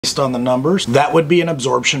Based on the numbers, that would be an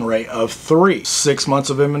absorption rate of 3. 6 months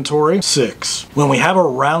of inventory, 6. When we have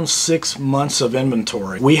around 6 months of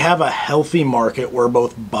inventory, we have a healthy market where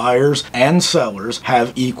both buyers and sellers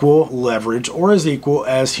have equal leverage or as equal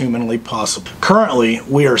as humanly possible. Currently,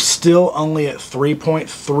 we are still only at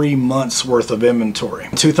 3.3 months worth of inventory.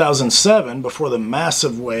 In 2007, before the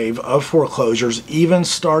massive wave of foreclosures even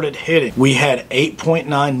started hitting, we had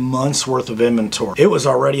 8.9 months worth of inventory. It was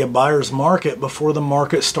already a buyer's market before the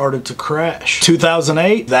market started to crash.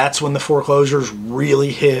 2008, that's when the foreclosures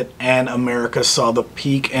really hit and America saw the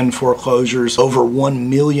peak in foreclosures. Over 1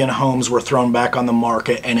 million homes were thrown back on the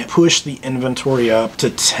market and it pushed the inventory up to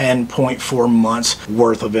 10.4 months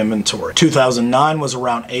worth of inventory. 2009 was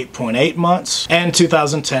around 8.8 months and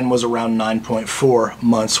 2010 was around 9.4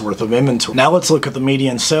 months worth of inventory. Now let's look at the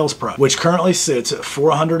median sales price, which currently sits at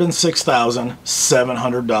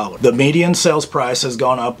 $406,700. The median sales price has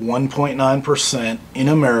gone up 1.9%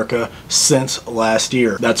 in America since last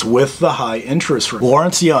year. That's with the high interest rate.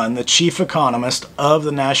 Lawrence Yun, the chief economist of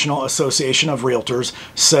the National Association of Realtors,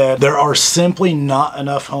 said there are simply not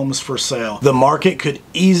enough homes for sale. The market could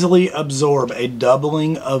easily absorb a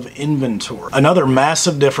doubling of inventory. Another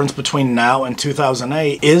massive difference between now and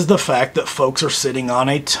 2008 is the fact that folks are sitting on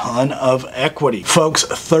a ton of equity. Folks,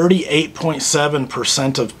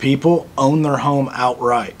 38.7% of people own their home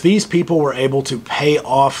outright. These people were able to pay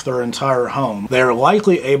off their entire home. They are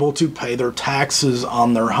likely able to pay their taxes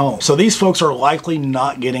on their home. So these folks are likely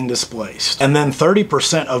not getting displaced. And then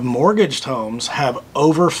 30% of mortgaged homes have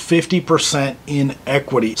over 50% in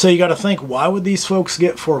equity. So you got to think, why would these folks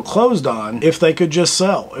get foreclosed on if they could just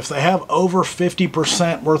sell? If they have over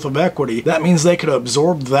 50% worth of equity, that means they could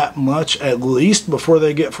absorb that much at least before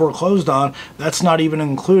they get foreclosed on. That's not even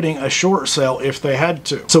including a short sale if they had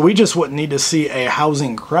to. So we just wouldn't need to see a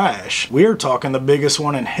housing crash. We are talking the biggest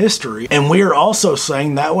one in history, and we are also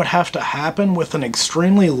saying that would have to happen with an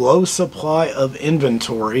extremely low supply of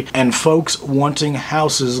inventory and folks wanting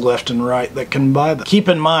houses left and right that can buy them. Keep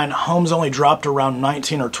in mind, homes only dropped around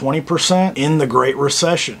 19 or 20% in the Great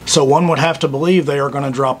Recession. So one would have to believe they are going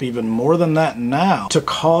to drop even more than that now to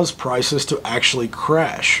cause prices to actually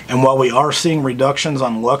crash. And while we are seeing reductions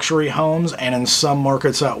on luxury homes and in some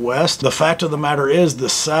markets out west, the fact of the matter is the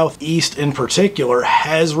Southeast in particular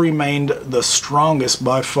has remained the strongest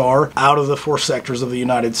by far out of the 4 sectors of the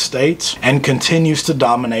United States and continues to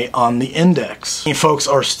dominate on the index. Many folks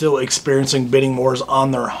are still experiencing bidding wars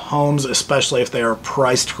on their homes, especially if they are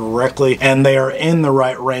priced correctly and they are in the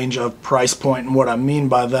right range of price point. And what I mean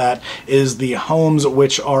by that is the homes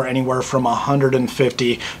which are anywhere from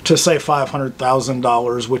 $150,000 to say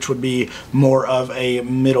 $500,000, which would be more of a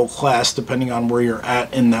middle class depending on where you're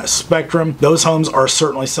at in that spectrum. Those homes are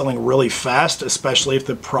certainly selling really fast, especially if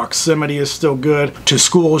the proximity is still good to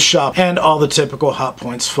schools, shop, and all the typical hot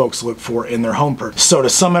points folks look for in their home purchase. So to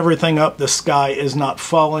sum everything up, the sky is not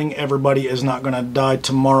falling. Everybody is not going to die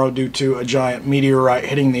tomorrow due to a giant meteorite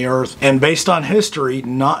hitting the earth. And based on history,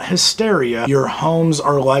 not hysteria, your homes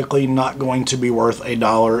are likely not going to be worth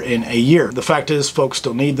 $1 in a year. The fact is, folks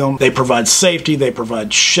still need them. They provide safety, they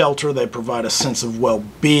provide shelter, they provide a sense of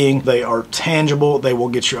well-being. They are tangible. They will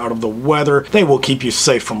get you out of the weather. They will keep you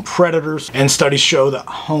safe from predators. And studies show that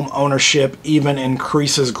home ownership even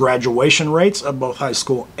increases graduation rates of both high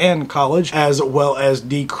school and college, as well as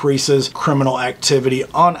decreases criminal activity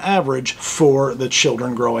on average for the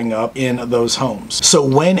children growing up in those homes. So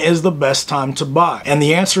when is the best time to buy? And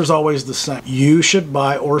the answer is always the same. You should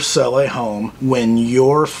buy or sell a home when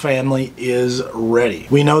your family is ready.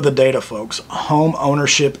 We know the data, folks. Home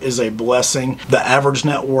ownership is a blessing. The average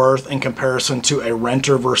net worth in comparison to a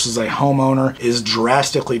renter versus a homeowner is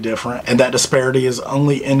drastically different, and that disparity is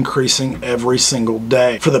only increasing every single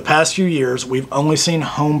day. For the past few years, we've only seen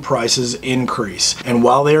home prices increase, and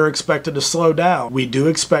while they are expected to slow down, we do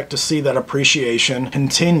expect to see that appreciation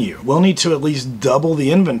continue. We'll need to at least double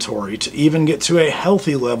the inventory to even get to a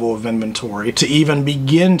healthy level of inventory to even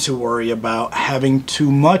begin to worry about having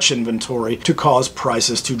too much inventory to cause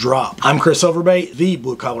prices to drop. I'm Chris Overbay, the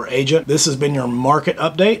Blue Collar Agent. This has been your market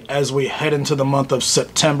update as we head into the month of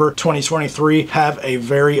September 2023. Have a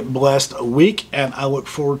very blessed week, and I look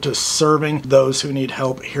forward to serving those who need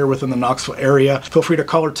help here within the Knoxville area. Feel free to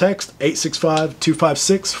call or text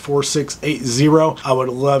 865-256-4680. I would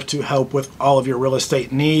love to help with all of your real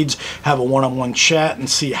estate needs, have a one-on-one chat, and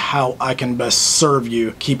see how I can best serve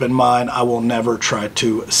you. Keep in mind, I will never try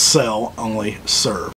to sell, only serve.